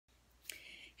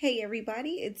Hey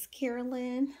everybody, it's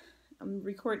Carolyn. I'm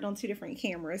recording on two different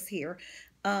cameras here.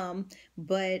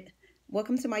 But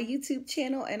welcome to my YouTube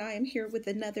channel, and I am here with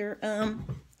another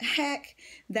hack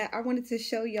that I wanted to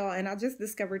show y'all, and I just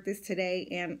discovered this today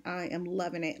and I am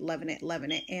loving it, loving it, loving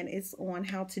it. And it's on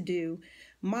how to do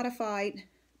modified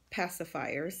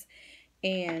pacifiers.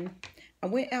 And I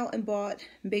went out and bought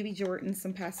Baby Jordan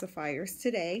some pacifiers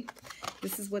today.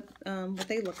 This is what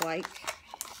they look like.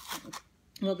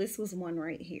 Well, this was one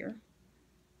right here.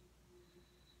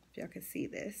 If y'all can see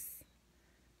this.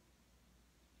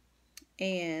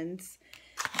 And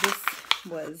this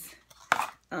was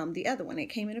the other one. It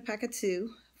came in a pack of 2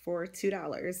 for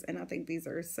 $2. And I think these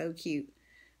are so cute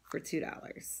for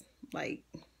 $2. Like,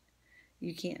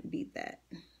 you can't beat that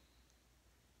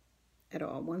at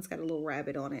all. One's got a little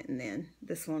rabbit on it, and then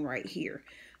this one right here.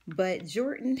 But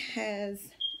Jordan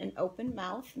has an open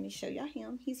mouth. Let me show y'all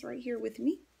him. He's right here with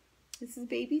me. This is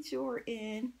Baby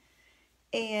Jordan,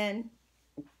 and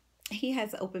he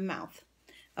has an open mouth.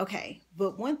 Okay,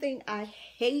 but one thing I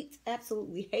hate,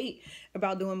 absolutely hate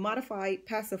about doing modified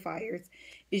pacifiers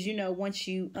is, you know, once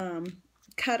you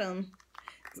cut them,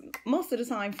 most of the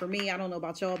time for me, I don't know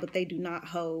about y'all, but they do not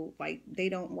hold. Like, they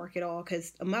don't work at all,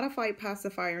 because a modified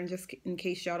pacifier, and just in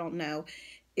case y'all don't know,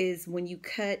 is when you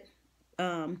cut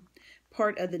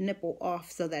part of the nipple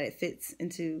off so that it fits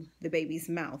into the baby's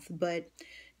mouth. But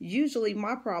usually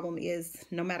my problem is,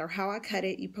 no matter how I cut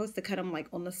it, you're supposed to cut them like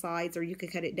on the sides, or you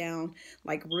could cut it down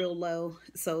like real low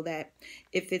so that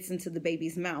it fits into the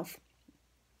baby's mouth.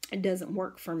 It doesn't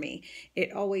work for me.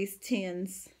 It always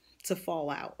tends to fall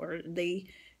out, or they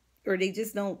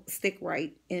just don't stick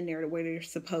right in there the way they're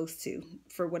supposed to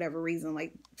for whatever reason.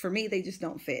 Like, for me, they just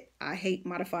don't fit. I hate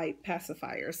modified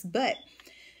pacifiers, but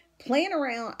playing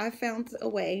around, I found a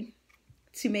way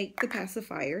to make the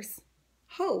pacifiers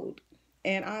hold.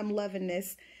 And I'm loving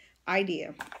this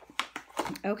idea.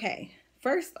 Okay,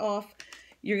 first off,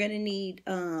 you're going to need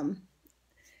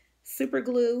super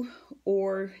glue,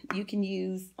 or you can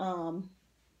use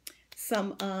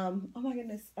some, oh my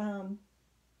goodness,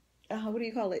 what do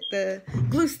you call it? The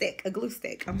glue stick, a glue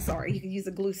stick. I'm sorry, you can use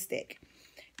a glue stick.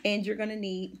 And you're going to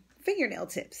need fingernail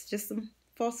tips, just some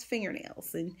false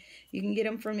fingernails. And you can get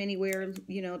them from anywhere,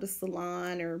 you know, the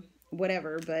salon or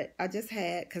whatever. But I just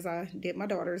had, because I did my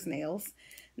daughter's nails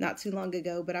not too long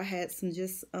ago, but I had some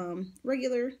just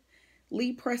regular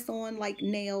press on like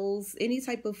nails, any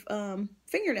type of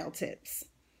fingernail tips.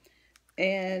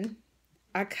 And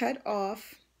I cut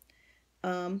off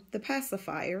the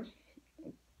pacifier,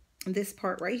 this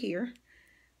part right here,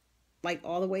 like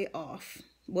all the way off.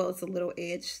 Well, it's a little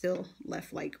edge still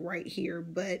left like right here,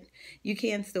 but you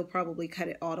can still probably cut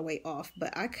it all the way off.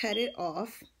 But I cut it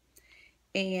off,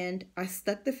 and I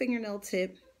stuck the fingernail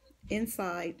tip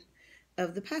inside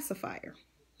of the pacifier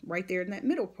right there in that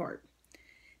middle part.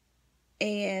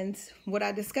 And what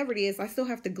I discovered is I still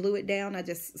have to glue it down. I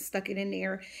just stuck it in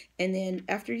there, and then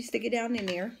after you stick it down in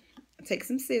there, take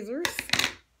some scissors.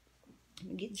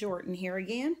 Get Jordan here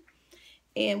again.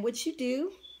 And what you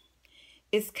do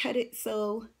is cut it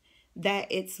so that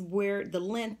it's where the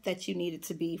length that you need it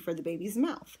to be for the baby's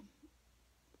mouth.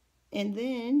 And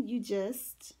then you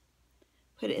just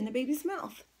put it in the baby's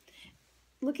mouth.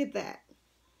 Look at that.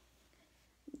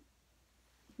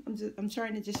 I'm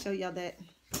trying to just show y'all that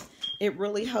it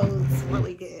really holds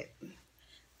really good.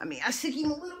 I mean, I shook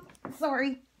him a little,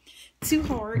 sorry, too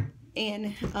hard,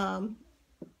 and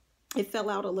it fell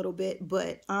out a little bit,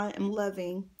 but I am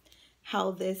loving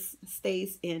how this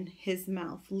stays in his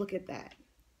mouth. Look at that.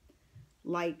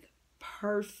 Like,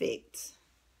 perfect.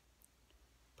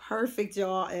 Perfect,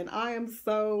 y'all. And I am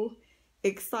so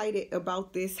excited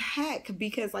about this hack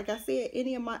because, like I said,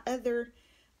 any of my other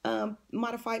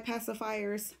modified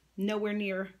pacifiers nowhere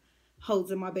near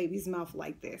holds in my baby's mouth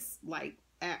like this, like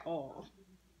at all.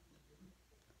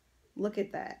 Look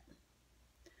at that.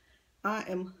 I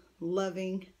am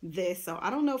loving this. So I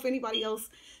don't know if anybody else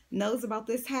knows about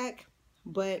this hack,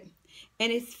 but,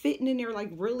 and it's fitting in there like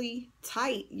really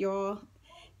tight, y'all.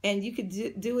 And you could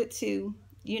do it to,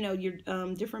 you know, your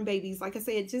different babies. Like I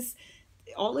said, just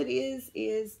all it is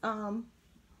a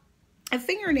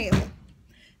fingernail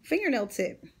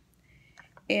tip.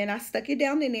 And I stuck it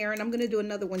down in there, and I'm going to do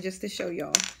another one just to show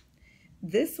y'all.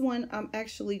 This one I'm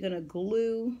actually going to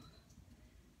glue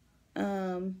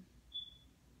down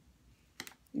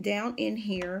in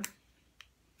here,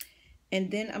 and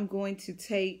then I'm going to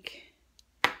take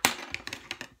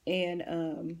and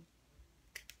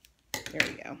there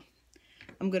we go.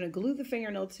 I'm going to glue the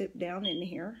fingernail tip down in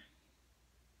here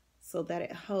so that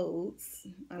it holds.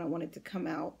 I don't want it to come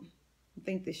out. I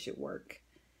think this should work.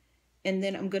 And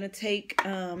then I'm going to take,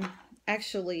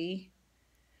 actually,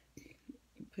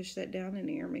 push that down in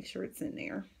there, make sure it's in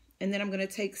there. And then I'm going to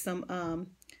take some,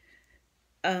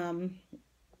 oh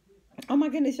my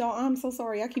goodness, y'all, I'm so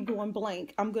sorry. I keep going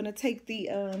blank. I'm going to take the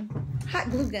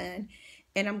hot glue gun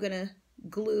and I'm going to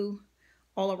glue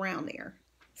all around there.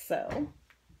 So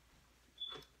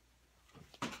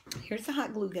here's the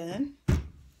hot glue gun.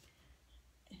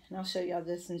 And I'll show y'all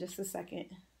this in just a second.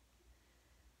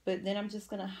 But then I'm just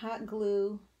going to hot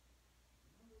glue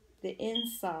the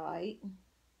inside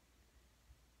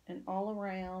and all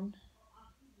around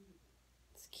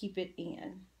to keep it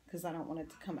in because I don't want it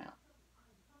to come out.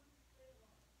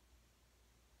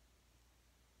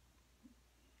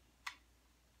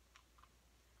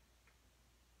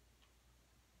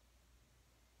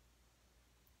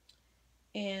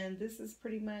 And this is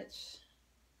pretty much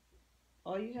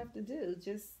all you have to do.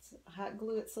 Just hot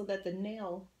glue it so that the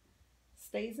nail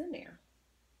stays in there.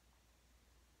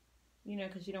 You know,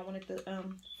 because you don't want it to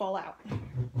fall out.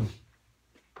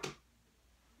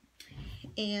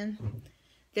 And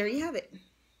there you have it.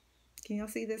 Can y'all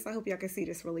see this? I hope y'all can see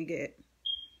this really good.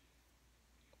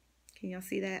 Can y'all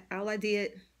see that? All I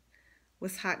did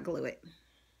was hot glue it.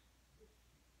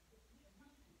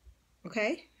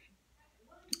 Okay?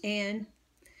 And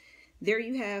there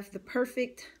you have the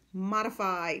perfect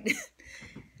modified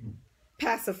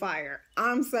pacifier.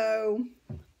 I'm so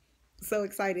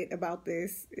excited about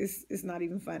this. It's not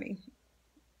even funny.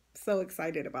 So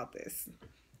excited about this.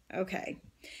 Okay,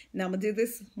 now I'm gonna do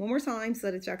this one more time so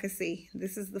that y'all can see.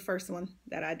 This is the first one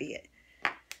that I did.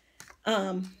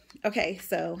 Okay,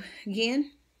 so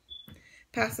again,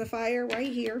 pacifier right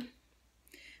here.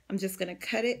 I'm just gonna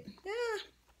cut it.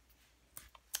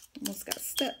 Almost got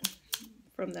stuck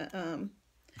from the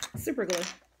super glue.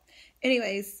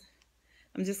 Anyways,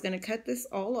 I'm just gonna cut this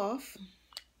all off,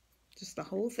 just the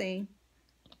whole thing,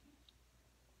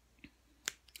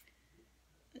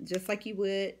 just like you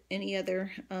would any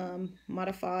other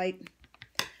modified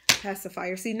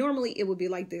pacifier. See, normally it would be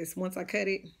like this. Once I cut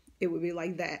it, it would be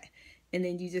like that, and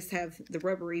then you just have the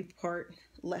rubbery part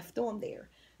left on there.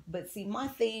 But see, my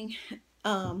thing,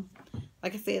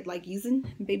 like I said, like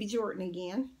using Baby Jordan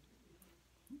again,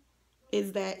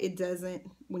 is that it doesn't,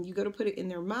 when you go to put it in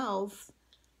their mouth,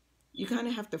 you kind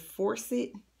of have to force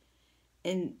it,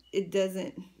 and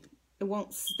it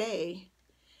won't stay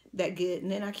that good. And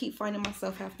then I keep finding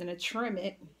myself having to trim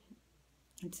it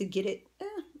to get it.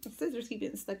 The scissors keep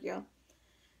getting stuck, y'all.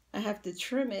 I have to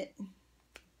trim it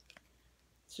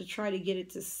to try to get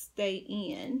it to stay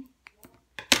in.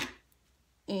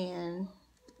 And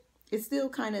it's still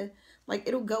kind of like,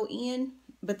 it'll go in,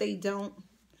 but they don't.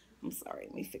 I'm sorry,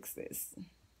 let me fix this.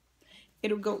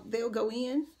 They'll go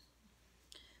in,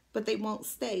 but they won't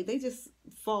stay. They just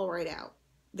fall right out.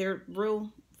 They're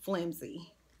real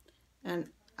flimsy, and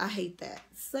I hate that.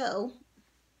 So,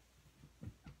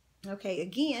 okay,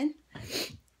 again,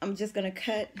 I'm just gonna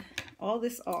cut all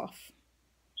this off.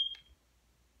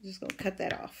 I'm just gonna cut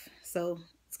that off. So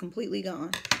it's completely gone.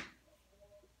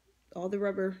 All the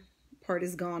rubber part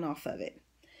is gone off of it.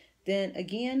 Then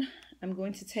again, I'm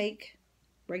going to take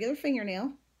regular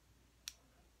fingernail,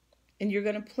 and you're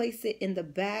going to place it in the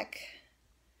back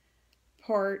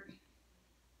part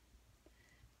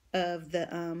of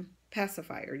the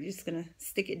pacifier. You're just going to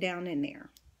stick it down in there,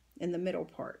 in the middle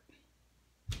part,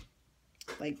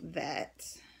 like that.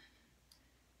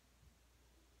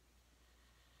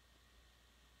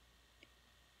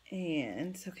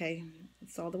 And okay,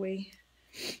 it's all the way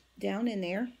down in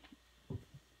there.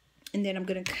 And then I'm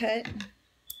going to cut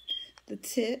the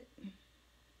tip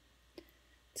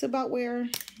to about where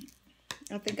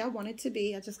I think I want it to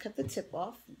be. I just cut the tip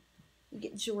off.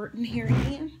 Get Jordan here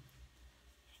again.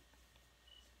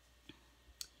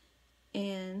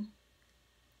 And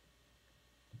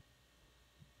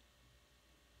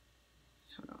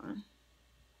hold on.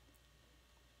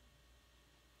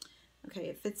 Okay,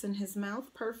 it fits in his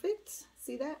mouth perfect.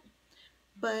 See that?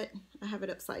 But I have it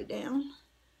upside down.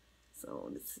 So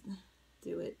let's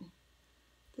do it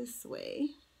this way.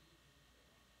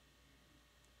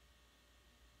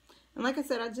 And like I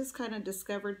said, I just kind of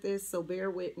discovered this, so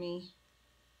bear with me.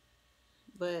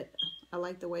 But I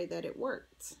like the way that it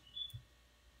worked.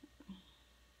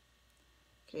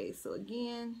 Okay, so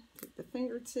again, take the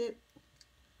fingertip.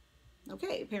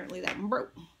 Okay, apparently that one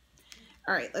broke.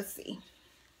 All right, let's see.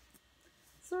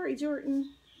 Sorry,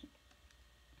 Jordan.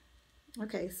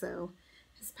 Okay, so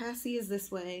his passy is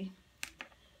this way.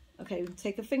 Okay,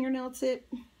 take a fingernail tip.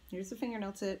 Here's the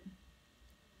fingernail tip.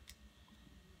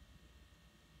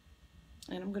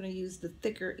 And I'm going to use the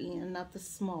thicker end, not the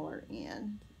smaller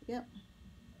end. Yep.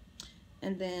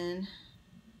 And then,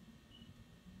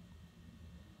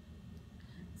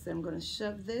 so I'm going to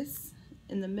shove this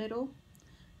in the middle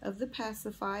of the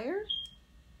pacifier,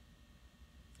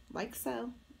 like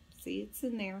so. See, it's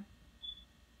in there.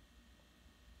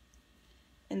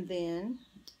 And then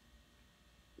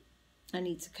I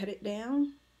need to cut it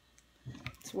down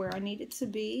to where I need it to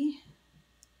be.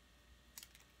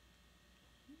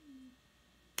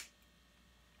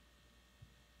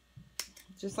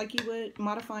 Just like you would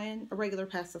modifying a regular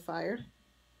pacifier.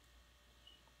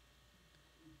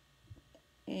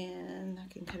 And I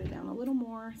can cut it down a little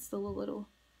more, still a little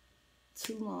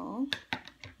too long.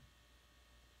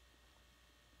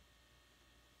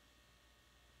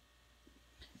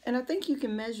 And I think you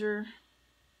can measure,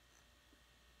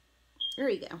 there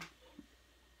you go.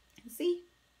 See?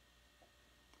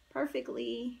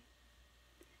 Perfectly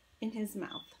in his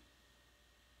mouth.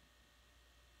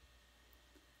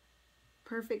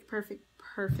 Perfect, perfect,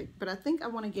 perfect. But I think I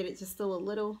want to get it just still a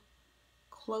little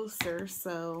closer,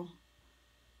 so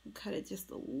I'll cut it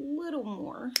just a little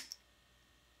more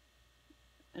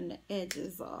and the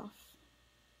edges off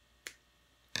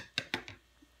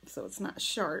so it's not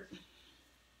sharp.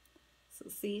 So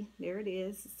see, there it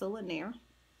is, it's still in there.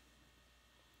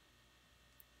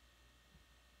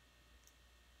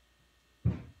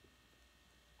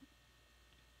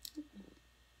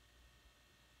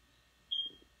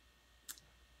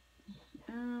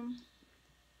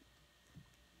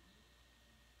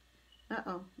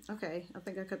 Okay, I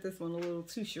think I cut this one a little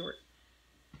too short.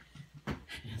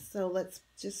 So let's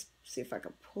just see if I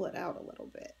can pull it out a little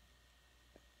bit.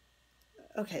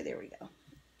 Okay, there we go.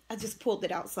 I just pulled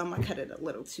it out some. I cut it a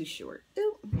little too short.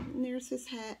 Ooh, and there's his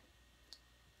hat.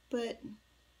 But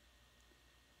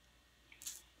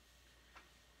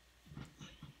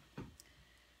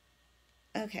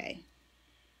okay,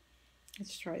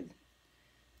 let's try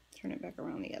turn it back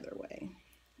around the other way.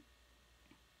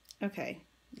 Okay,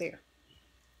 there.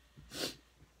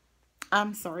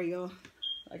 I'm sorry, y'all.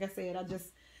 Like I said, I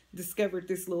just discovered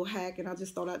this little hack and I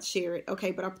just thought I'd share it.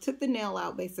 Okay, but I took the nail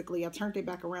out basically. I turned it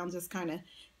back around just kind of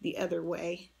the other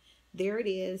way. There it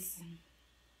is.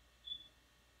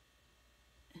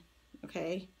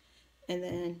 Okay, and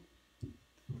then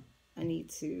I need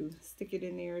to stick it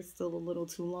in there. It's still a little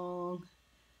too long.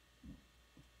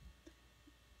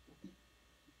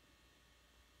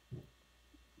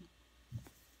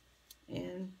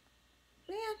 And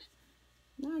man,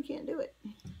 now I can't do it.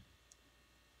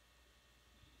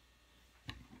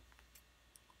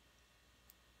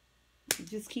 You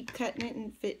just keep cutting it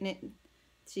and fitting it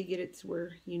till you get it to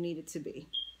where you need it to be.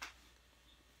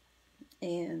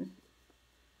 And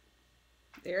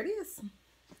there it is.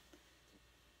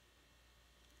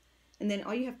 And then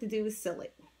all you have to do is seal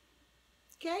it.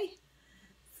 Okay?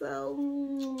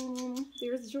 So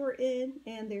there's Jordan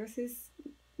and there's his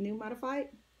new modified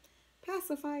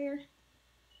pacifier.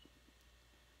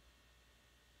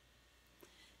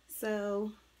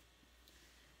 So,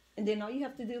 and then all you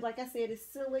have to do, like I said, is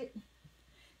seal it.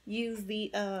 Use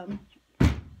the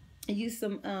use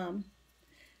some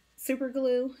super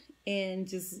glue and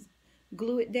just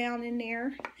glue it down in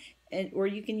there, and or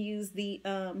you can use the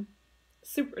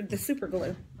super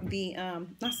glue, the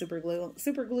not super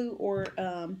glue or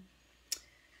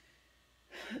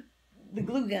the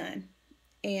glue gun,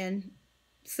 and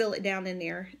seal it down in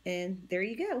there, and there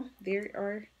you go. There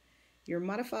are your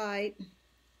modified,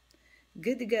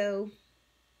 good to go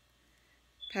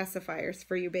pacifiers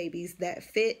for your babies that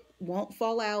fit, won't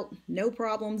fall out, no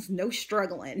problems, no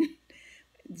struggling.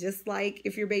 Just like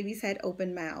if your babies had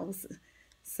open mouths.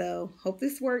 So hope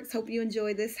this works. Hope you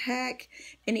enjoy this hack.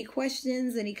 Any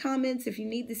questions, any comments, if you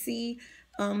need to see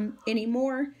any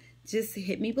more, just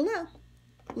hit me below.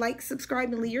 Like,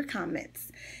 subscribe, and leave your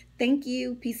comments. Thank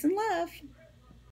you. Peace and love.